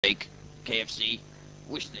Steak, KFC.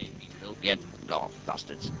 Wish they'd been built yet. Oh,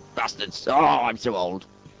 bastards. Bastards. Oh, I'm so old.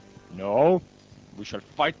 No, we shall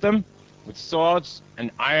fight them with swords and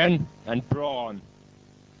iron and brawn.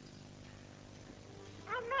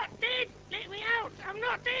 I'm not dead. Let me out. I'm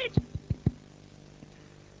not dead.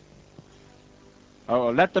 Oh,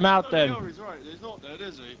 well, let them out then. He's right. He's not dead,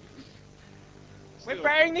 is he? We're Still.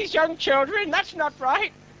 burying these young children. That's not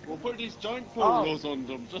right. We'll put these giant polos on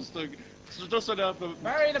them, just so they have the...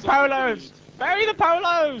 Bury the polos. Bury the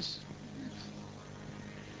polos.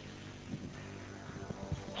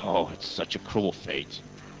 Oh, it's such a cruel fate.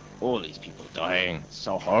 All these people dying. It's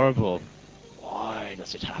so horrible. Why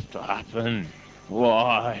does it have to happen?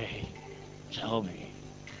 Why? Tell me.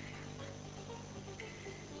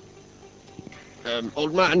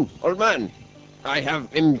 Old man. I have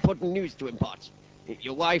important news to impart.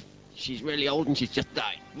 Your wife, she's really old and she's just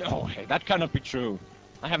died. No, hey, that cannot be true.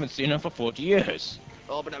 I haven't seen her for 40 years.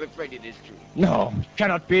 Oh, but I'm afraid it is true. No, it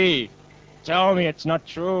cannot be. Tell me it's not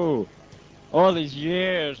true. All these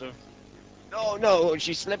years of... No,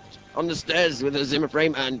 she slipped on the stairs with her Zimmer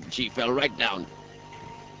frame and she fell right down.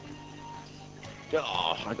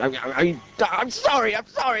 Oh, I'm sorry.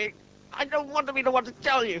 I don't want to be the one to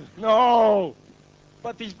tell you. No!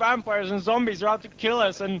 But these vampires and zombies are out to kill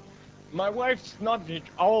us, and my wife's not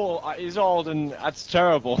old, is old, and that's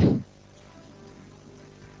terrible.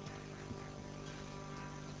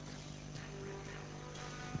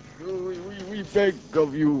 We beg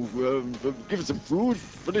of you, give us some food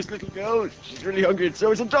for this little girl. She's really hungry and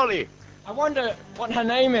so is a dolly. I wonder what her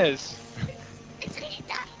name is. It's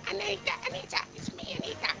Anita. It's me,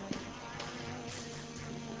 Anita.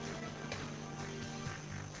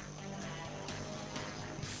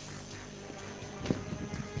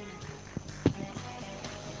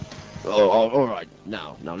 Oh, all right.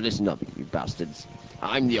 Now listen up, you bastards.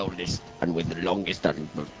 I'm the oldest and with the longest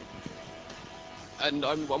and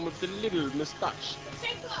I'm one with the little moustache. It's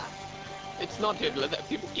Hitler. It's not Hitler.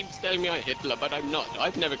 People keep telling me I'm Hitler, but I'm not.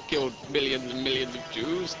 I've never killed millions and millions of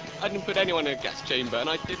Jews. I didn't put anyone in a gas chamber, and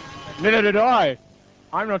I did. Neither did I.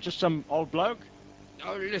 I'm not just some old bloke.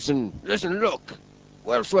 Oh, listen, look.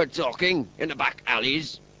 Whilst we're talking, in the back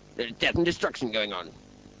alleys, there's death and destruction going on.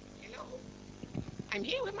 Hello. I'm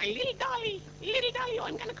here with my little dolly.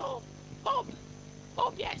 I'm gonna call Bob.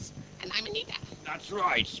 Bob, yes. And I'm Anita. That's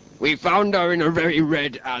right. We found her in a very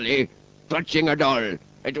red alley, clutching a doll.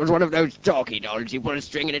 It was one of those talkie dolls. You put a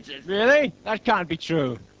string in it. Really? That can't be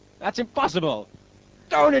true. That's impossible.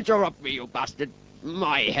 Don't interrupt me, you bastard.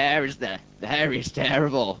 My hair is the hairiest hair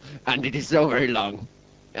of all, and it is so very long.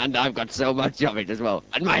 And I've got so much of it as well.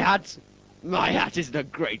 And my hat is the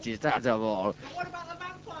greatest hat of all. But what about the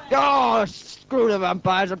vampire? Oh, screw the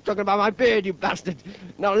vampires. I'm talking about my beard, you bastard.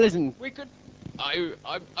 Now listen. We could...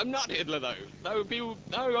 I'm not Hitler, though.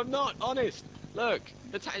 No, I'm not. Honest. Look,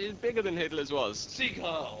 the town is bigger than Hitler's was. Sieg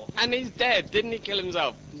Heil. And he's dead. Didn't he kill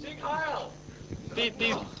himself? Sieg Heil.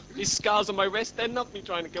 These scars on my wrist, they're not me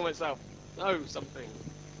trying to kill myself. No, something.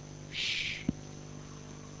 Shh.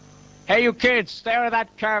 Hey, you kids, stay out of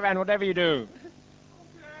that caravan, whatever you do.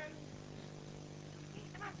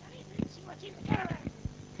 Come on, Johnny. Let's see what's in the caravan.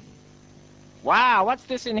 Wow, what's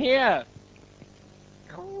this in here?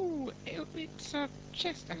 Oh, it's a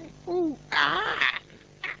chest. Where'd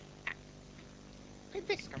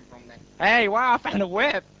this come from then? Hey, wow, I found a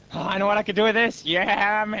whip. Oh, I know what I could do with this.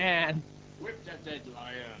 Yeah, man. Whip that dead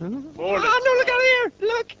liar. Oh, no, look out here.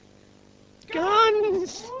 Look.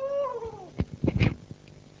 Guns.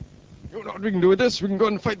 You know what we can do with this? We can go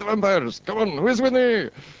and fight the vampires. Come on, who's with me?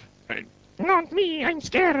 Not me. I'm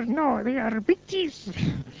scared. No, they are big teeth.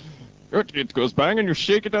 Good, it goes bang and you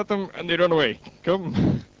shake it at them and they run away.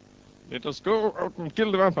 Come. Let us go out and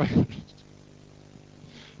kill the vampires.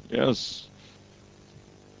 Yes.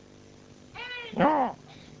 No.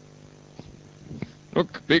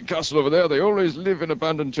 Look, big castle over there. They always live in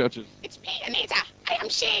abandoned churches. It's me, Anita. I'm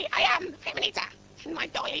Anita. And my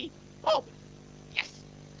dolly, Bob. Yes.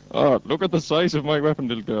 Ah, look at the size of my weapon,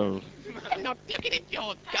 little girl. I'm not looking at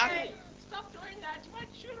your gun. Hey, stop doing that. You might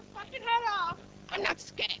shoot a fucking head off. I'm not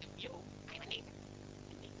scared of you. I'm Anita.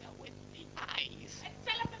 Anita with the eyes. And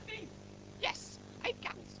telepathy. Yes, I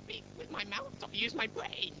can speak with my mouth or use my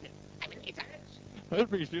brain. I'm Anita.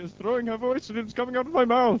 Help me, she is throwing her voice and it's coming out of my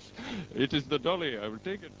mouth. It is the dolly. I will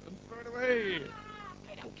take it and throw it away.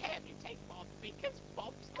 I don't care if you take Bob because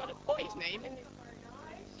Bob's got a boy's name in it.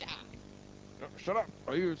 Yeah. No, shut up.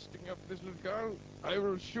 Are you sticking up this little girl? I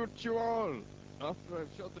will shoot you all after I've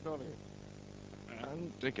shot the dolly.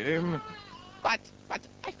 And take aim. But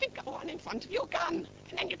I think go on in front of your gun,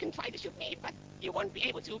 and then you can try to shoot me, but you won't be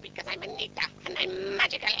able to because I'm Anita, and I'm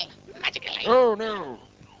magical. Oh, no.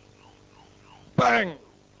 Bang!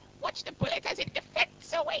 Watch the bullet as it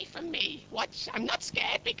deflects away from me. Watch, I'm not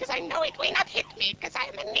scared because I know it will not hit me because I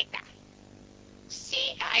am Anita.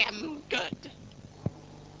 See, I am good.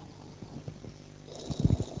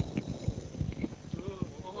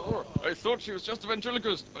 Oh, I thought she was just a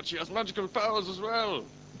ventriloquist, but she has magical powers as well.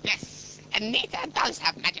 Yes, Anita does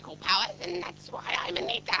have magical powers, and that's why I'm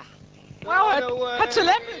Anita. Wow,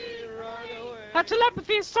 her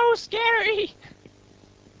telepathy is so scary.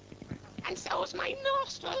 And so's my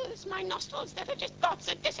nostrils that are just dots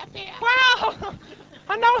that disappear. Wow,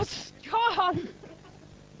 her nose is gone.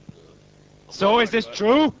 So is this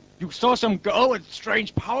true? You saw some girl with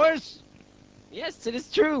strange powers? Yes, it is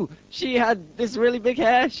true. She had this really big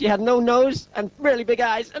hair, she had no nose, and really big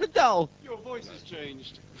eyes, and a doll. Your voice has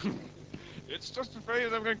changed. It's just a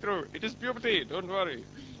phase I'm going through. It is puberty, don't worry.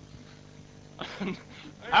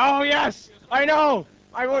 Oh yes, I know.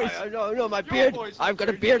 My voice. No, my beard. voice I've got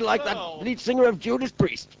a changed beard as like well. that lead singer of Judas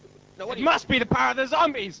Priest. No, It must be the power of the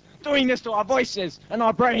zombies doing this to our voices and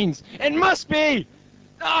our brains. It must be.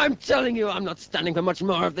 I'm telling you, I'm not standing for much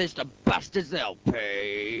more of this. The bastards, they'll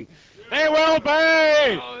pay. They will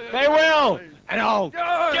be. They will. And I'll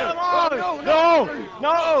kill them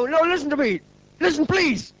all. No, listen to me. Listen,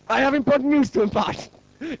 please. I have important news to impart.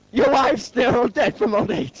 Your wives, they're all dead from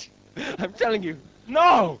old age. I'm telling you.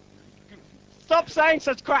 No. Stop saying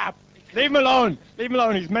such crap. Leave him alone. Leave him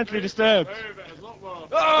alone. He's mentally disturbed.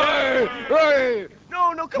 Hey!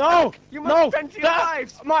 No, come back. You must tend to your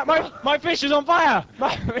wives. My fish is on fire.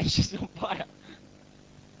 My fish is on fire.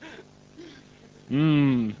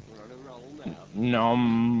 Mmm.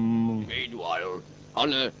 Nom. Meanwhile,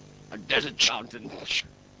 on a desert mountain.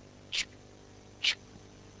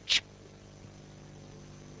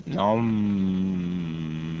 Nom.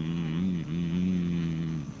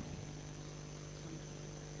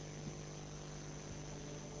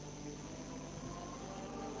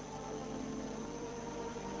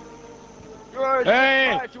 Good.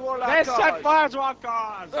 Hey! Fire to all our Let's set cars. fire to our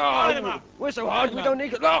cars! Light 'em Oh, up. we're so hard, we don't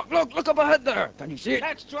need it. Look up ahead there. Can you see it?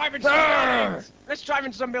 Let's drive into some There. buildings! Let's drive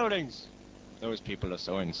into some buildings! Those people are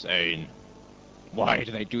so insane. Why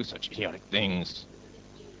do they do such idiotic things?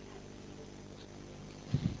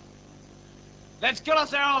 Let's kill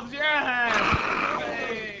ourselves! Yeah!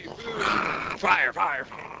 Fire,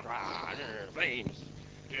 flames.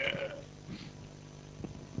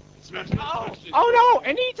 Oh no,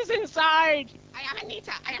 Anita's inside. I am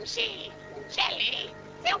Anita. I am she. Jelly.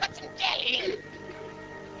 Still got some jelly.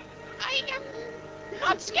 I am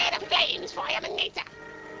not scared of flames, for I am Anita.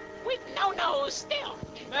 With no nose still.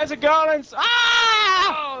 There's a girl inside.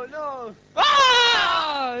 Ah! Oh no!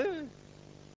 Ah!